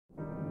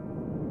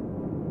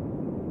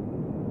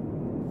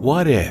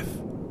What if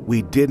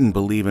we didn't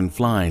believe in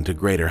flying to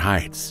greater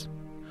heights?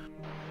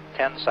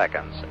 10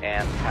 seconds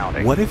and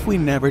counting. What if we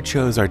never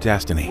chose our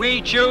destiny?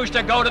 We choose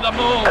to go to the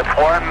moon. It's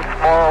one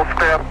small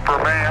step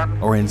for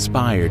man, Or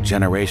inspired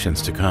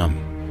generations to come?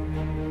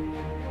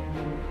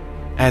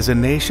 As a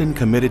nation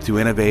committed to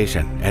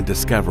innovation and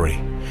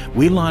discovery,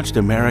 we launched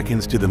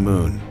Americans to the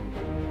moon,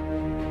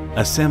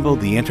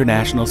 assembled the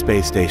International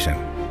Space Station,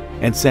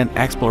 and sent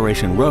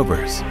exploration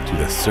rovers to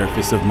the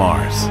surface of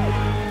Mars.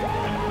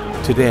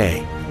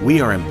 Today, we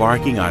are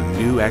embarking on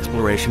new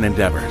exploration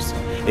endeavors,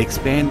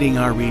 expanding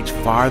our reach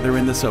farther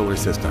in the solar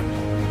system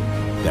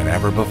than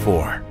ever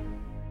before.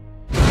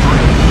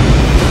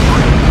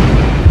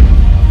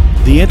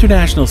 The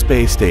International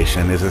Space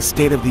Station is a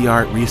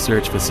state-of-the-art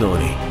research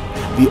facility.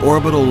 The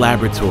orbital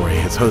laboratory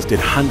has hosted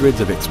hundreds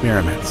of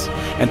experiments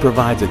and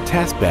provides a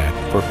test bed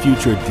for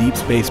future deep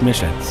space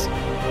missions.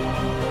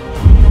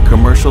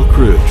 Commercial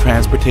Crew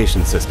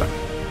Transportation System.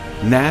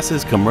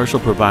 NASA's commercial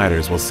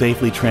providers will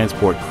safely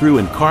transport crew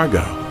and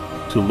cargo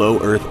to low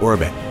Earth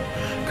orbit.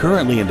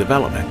 Currently in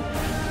development,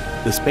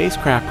 the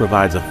spacecraft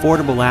provides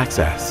affordable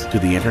access to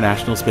the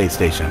International Space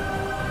Station.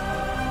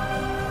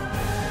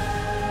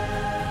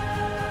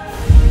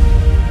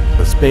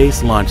 The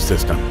Space Launch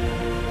System.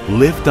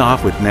 Lift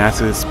off with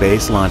NASA's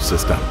Space Launch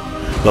System,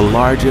 the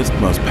largest,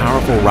 most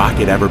powerful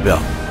rocket ever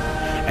built.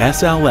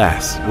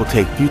 SLS will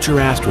take future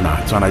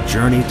astronauts on a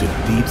journey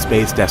to deep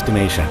space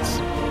destinations.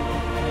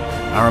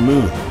 Our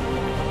moon,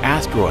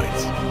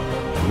 asteroids,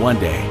 and one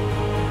day,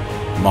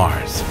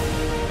 Mars.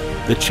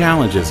 The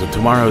challenges of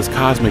tomorrow's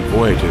cosmic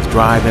voyages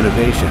drive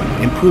innovation,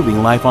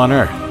 improving life on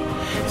Earth.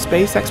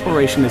 Space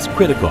exploration is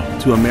critical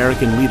to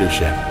American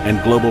leadership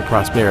and global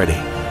prosperity.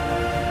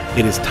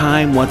 It is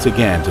time once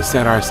again to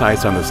set our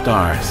sights on the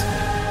stars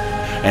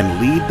and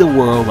lead the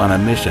world on a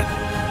mission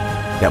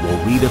that will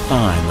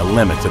redefine the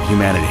limits of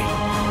humanity.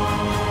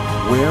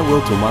 Where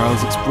will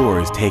tomorrow's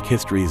explorers take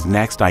history's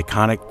next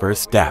iconic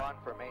first step?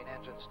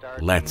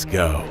 Let's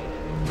go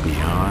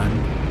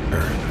beyond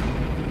Earth.